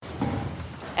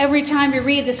Every time we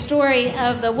read the story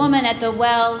of the woman at the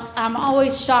well, I'm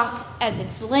always shocked at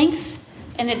its length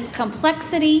and its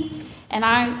complexity. And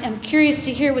I am curious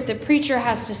to hear what the preacher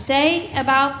has to say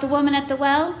about the woman at the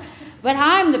well. But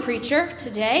I'm the preacher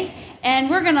today,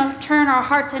 and we're going to turn our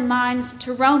hearts and minds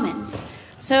to Romans.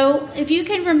 So if you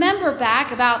can remember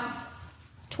back about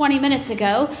 20 minutes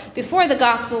ago, before the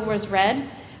gospel was read,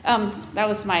 that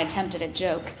was my attempt at a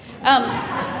joke.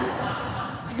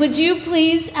 Would you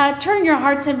please turn your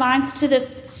hearts and minds to the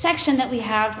section that we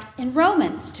have in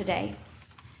Romans today?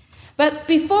 But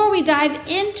before we dive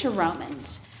into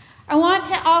Romans, I want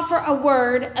to offer a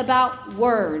word about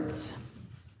words.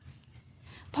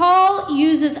 Paul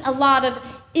uses a lot of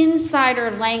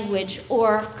insider language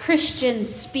or Christian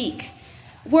speak.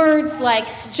 Words like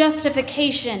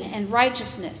justification and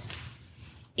righteousness.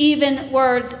 Even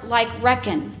words like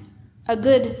reckon, a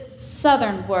good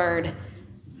southern word.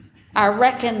 I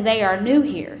reckon they are new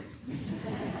here.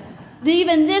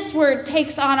 Even this word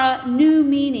takes on a new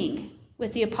meaning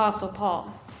with the Apostle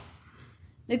Paul.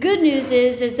 The good news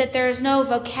is that there is no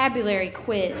vocabulary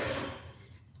quiz.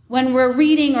 When we're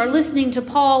reading or listening to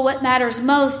Paul, what matters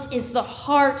most is the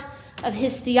heart of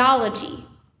his theology.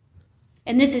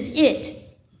 And this is it,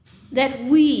 that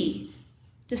we,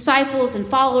 disciples and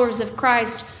followers of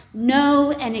Christ,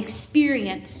 know and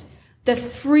experience the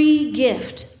free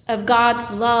gift of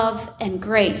God's love and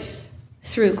grace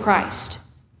through Christ.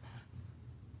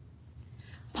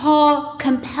 Paul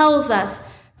compels us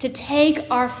to take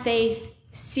our faith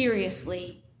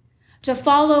seriously, to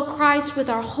follow Christ with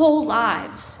our whole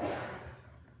lives.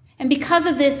 And because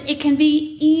of this, it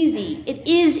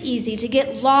is easy to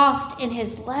get lost in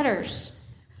his letters,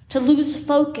 to lose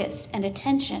focus and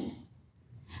attention.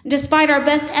 Despite our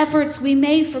best efforts, we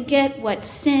may forget what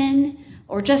sin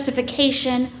or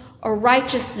justification or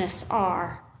righteousness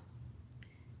are.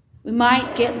 We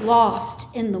might get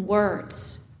lost in the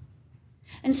words.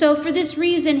 And so for this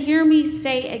reason, hear me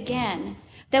say again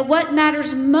that what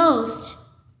matters most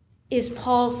is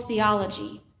Paul's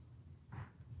theology.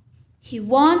 He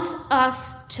wants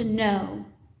us to know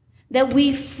that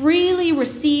we freely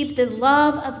receive the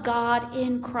love of God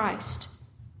in Christ.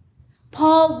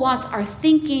 Paul wants our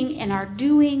thinking and our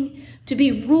doing to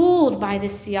be ruled by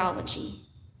this theology.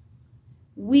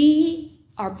 We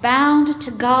are bound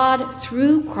to God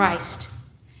through Christ,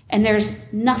 and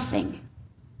there's nothing,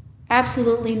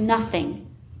 absolutely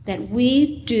nothing, that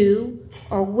we do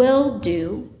or will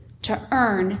do to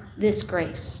earn this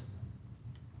grace.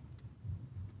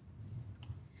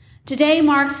 Today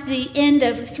marks the end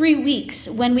of 3 weeks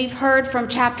when we've heard from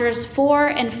chapters 4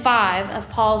 and 5 of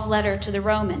Paul's letter to the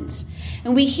Romans.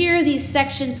 And we hear these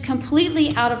sections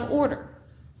completely out of order.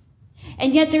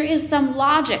 And yet there is some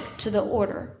logic to the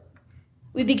order.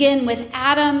 We begin with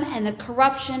Adam and the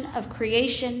corruption of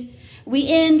creation.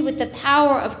 We end with the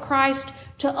power of Christ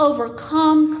to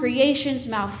overcome creation's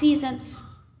malfeasance.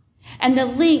 And the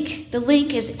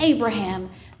link is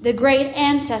Abraham, the great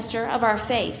ancestor of our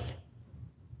faith.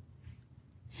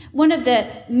 One of the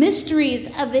mysteries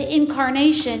of the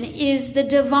incarnation is the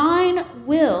divine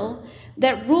will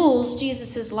that rules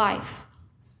Jesus' life.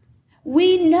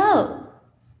 We know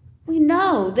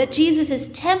that Jesus is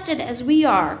tempted as we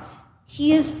are.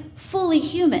 He is fully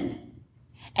human.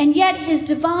 And yet his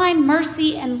divine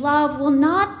mercy and love will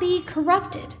not be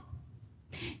corrupted.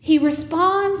 He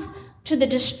responds to the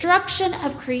destruction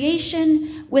of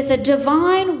creation with a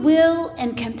divine will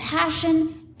and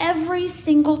compassion every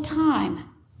single time.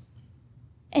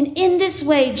 And in this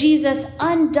way, Jesus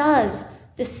undoes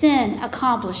the sin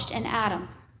accomplished in Adam.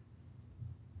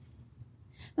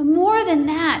 But more than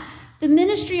that, the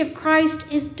ministry of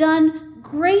Christ is done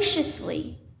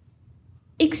graciously,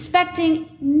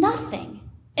 expecting nothing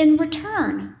in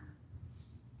return.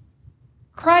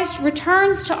 Christ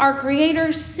returns to our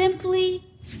Creator simply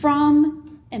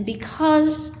from and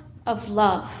because of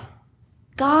love,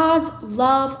 God's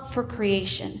love for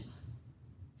creation.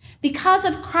 Because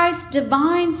of Christ's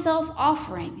divine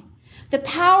self-offering, the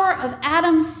power of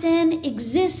Adam's sin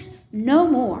exists no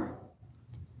more.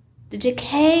 The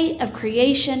decay of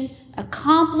creation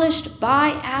accomplished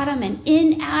by Adam and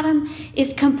in Adam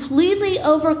is completely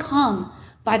overcome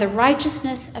by the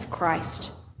righteousness of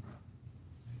Christ.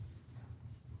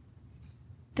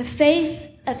 The faith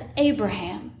of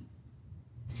Abraham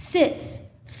sits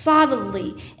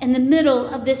solidly in the middle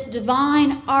of this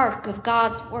divine arc of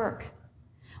God's work.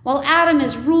 While Adam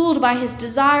is ruled by his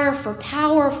desire for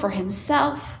power for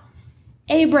himself,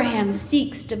 Abraham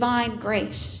seeks divine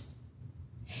grace.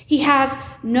 He has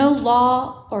no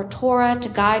law or Torah to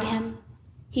guide him.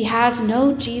 He has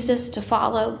no Jesus to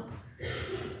follow.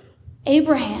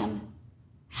 Abraham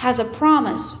has a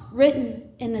promise written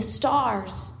in the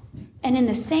stars and in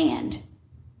the sand.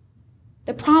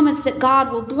 The promise that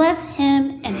God will bless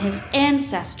him and his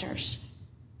ancestors.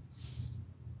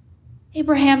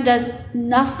 Abraham does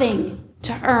nothing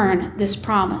to earn this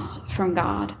promise from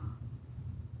God.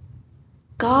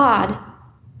 God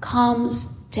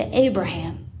comes to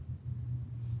Abraham,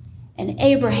 and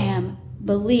Abraham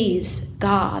believes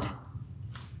God.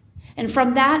 And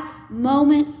from that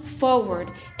moment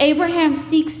forward, Abraham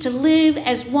seeks to live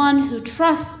as one who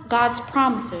trusts God's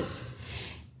promises.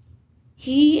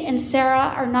 He and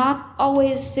Sarah are not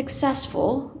always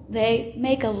successful. They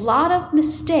make a lot of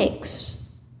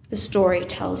mistakes, the story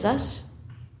tells us.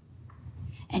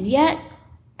 And yet,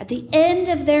 at the end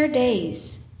of their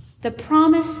days, the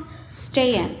promise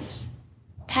stands,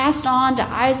 passed on to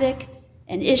Isaac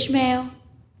and Ishmael,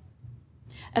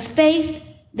 a faith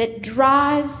that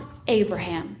drives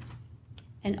Abraham,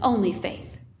 and only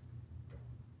faith.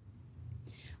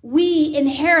 We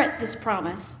inherit this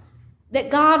promise that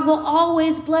God will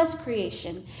always bless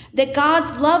creation, that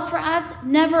God's love for us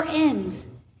never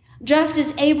ends. Just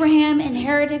as Abraham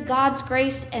inherited God's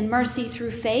grace and mercy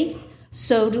through faith,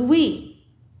 so do we.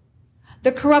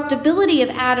 The corruptibility of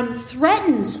Adam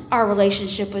threatens our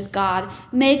relationship with God,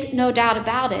 make no doubt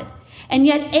about it. And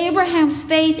yet Abraham's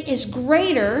faith is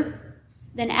greater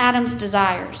than Adam's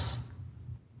desires.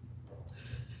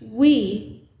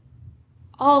 We,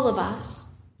 all of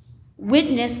us,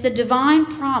 witness the divine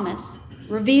promise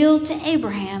revealed to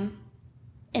Abraham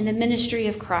in the ministry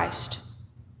of Christ.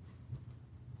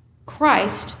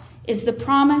 Christ is the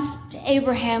promise to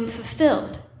Abraham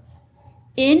fulfilled.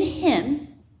 In him,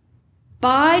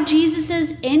 by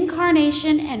Jesus'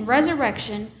 incarnation and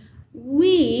resurrection,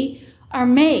 we are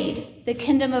made the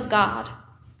kingdom of God.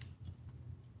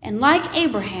 And like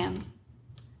Abraham,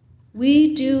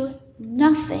 we do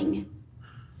nothing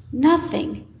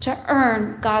to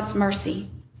earn God's mercy.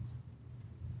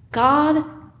 God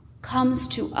comes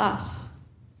to us,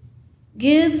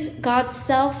 gives God's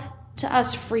self to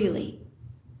us freely.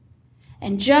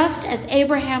 And just as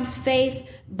Abraham's faith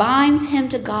binds him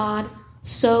to God,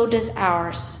 so does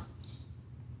ours.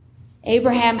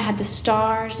 Abraham had the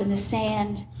stars and the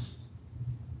sand,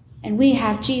 and we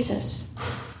have Jesus.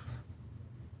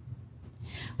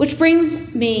 Which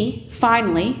brings me,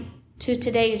 finally, to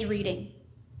today's reading.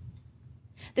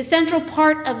 The central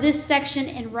part of this section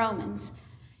in Romans.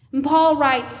 And Paul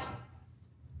writes,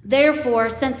 "Therefore,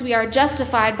 since we are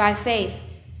justified by faith,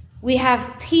 we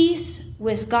have peace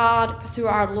with God through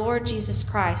our Lord Jesus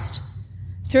Christ,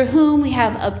 through whom we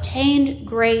have obtained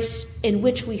grace in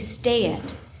which we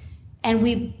stand, and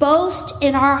we boast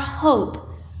in our hope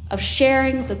of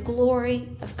sharing the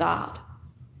glory of God."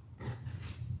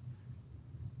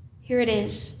 Here it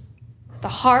is, the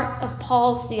heart of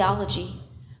Paul's theology.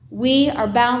 We are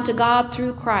bound to God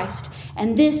through Christ,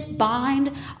 and this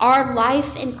bind, our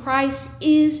life in Christ,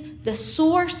 is the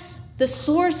source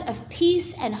of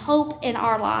peace and hope in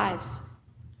our lives.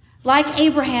 Like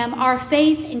Abraham, our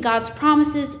faith in God's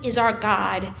promises is our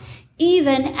guide,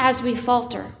 even as we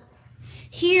falter.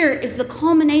 Here is the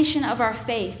culmination of our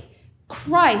faith.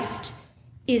 Christ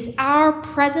is our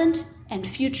present and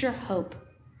future hope.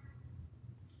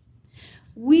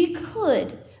 We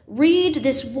could read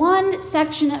this one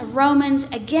section of Romans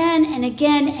again and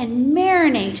again and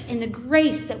marinate in the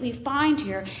grace that we find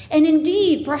here. And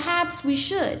indeed, perhaps we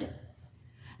should.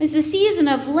 As the season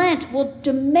of Lent will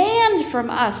demand from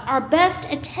us our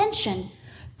best attention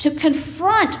to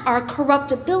confront our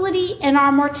corruptibility and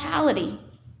our mortality.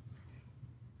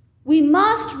 We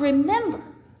must remember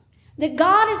that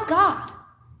God is God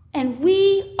and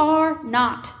we are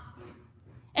not.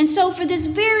 And so for this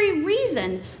very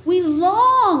reason, we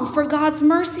long for God's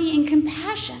mercy and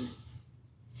compassion.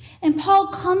 And Paul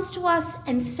comes to us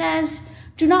and says,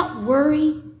 do not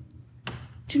worry,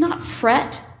 do not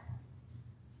fret.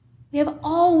 We have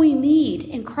all we need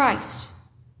in Christ.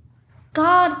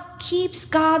 God keeps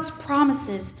God's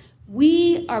promises.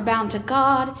 We are bound to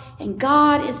God, and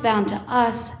God is bound to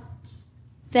us.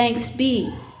 Thanks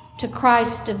be to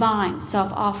Christ's divine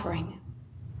self-offering.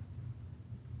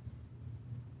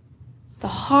 The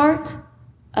heart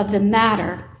of the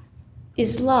matter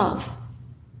is love.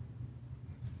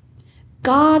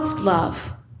 God's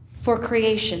love for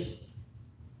creation.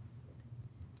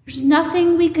 There's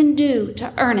nothing we can do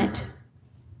to earn it.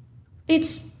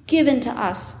 It's given to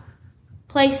us,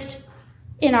 placed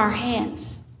in our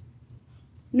hands,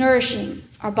 nourishing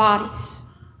our bodies.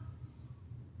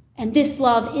 And this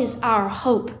love is our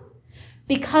hope.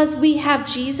 Because we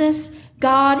have Jesus,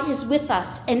 God is with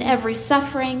us in every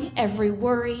suffering, every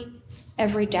worry,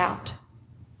 every doubt.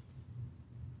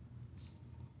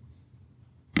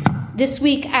 This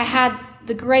week I had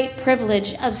the great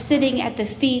privilege of sitting at the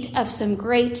feet of some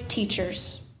great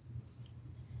teachers.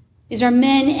 These are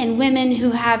men and women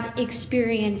who have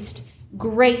experienced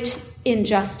great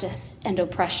injustice and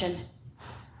oppression.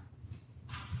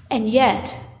 And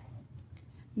yet,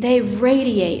 they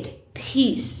radiate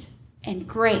peace and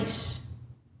grace.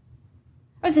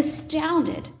 I was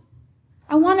astounded.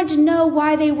 I wanted to know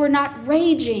why they were not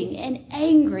raging and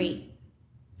angry.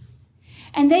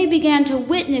 And they began to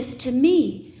witness to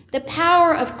me the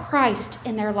power of Christ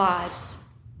in their lives.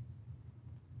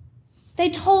 They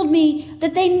told me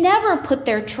that they never put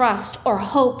their trust or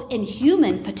hope in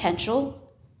human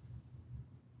potential.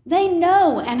 They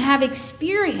know and have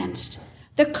experienced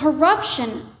the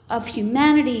corruption of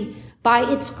humanity by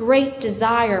its great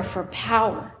desire for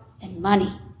power and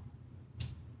money.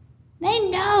 They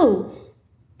know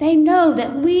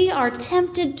that we are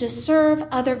tempted to serve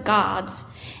other gods,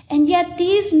 and yet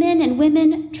these men and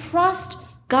women trust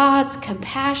God's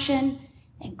compassion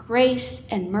and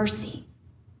grace and mercy.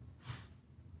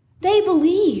 They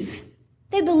believe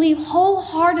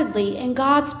wholeheartedly in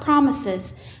God's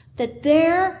promises that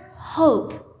their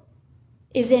hope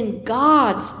is in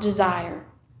God's desire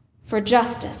for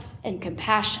justice and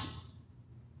compassion.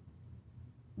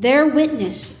 Their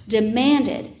witness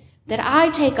demanded that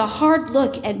I take a hard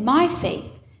look at my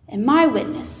faith and my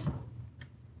witness.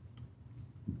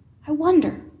 I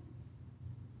wonder,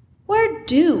 where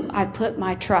do I put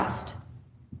my trust?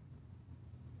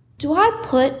 Do I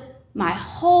put my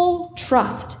whole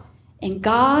trust in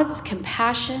God's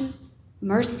compassion,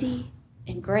 mercy,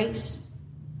 and grace?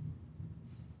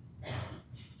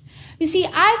 You see,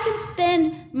 I can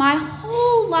spend my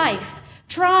whole life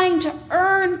trying to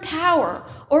earn power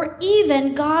or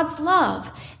even God's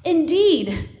love.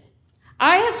 Indeed,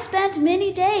 I have spent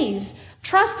many days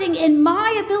trusting in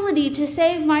my ability to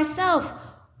save myself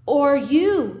or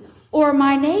you or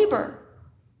my neighbor.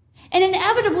 And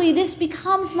inevitably, this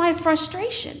becomes my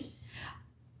frustration.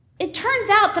 It turns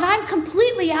out that I'm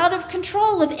completely out of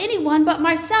control of anyone but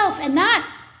myself, and that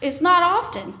is not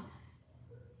often.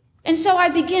 And so I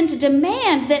begin to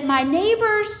demand that my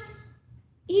neighbors,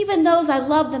 even those I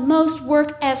love the most,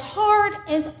 work as hard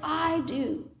as I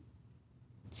do.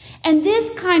 And this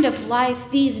kind of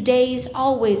life these days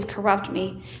always corrupt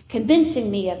me, convincing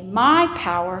me of my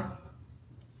power,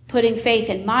 putting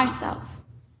faith in myself.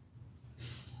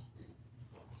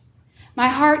 My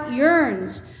heart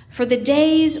yearns for the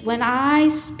days when I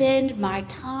spend my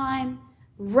time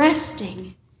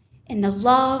resting in the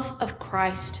love of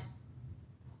Christ.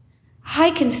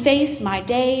 I can face my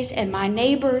days and my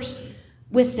neighbors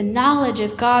with the knowledge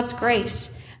of God's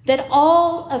grace, that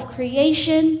all of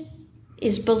creation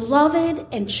is beloved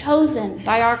and chosen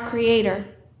by our Creator.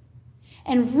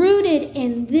 And rooted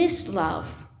in this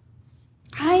love,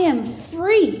 I am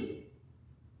free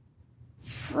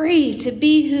to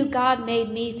be who God made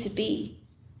me to be,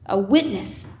 a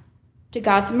witness to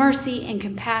God's mercy and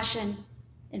compassion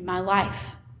in my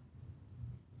life.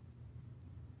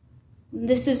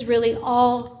 This is really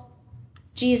all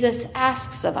Jesus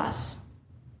asks of us,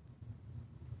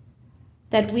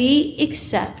 that we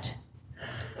accept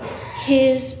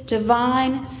his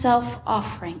divine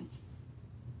self-offering,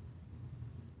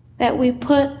 that we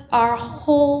put our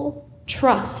whole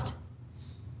trust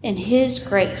in his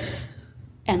grace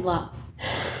and love.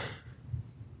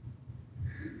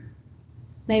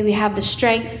 May we have the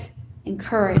strength and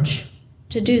courage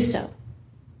to do so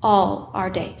all our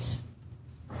days.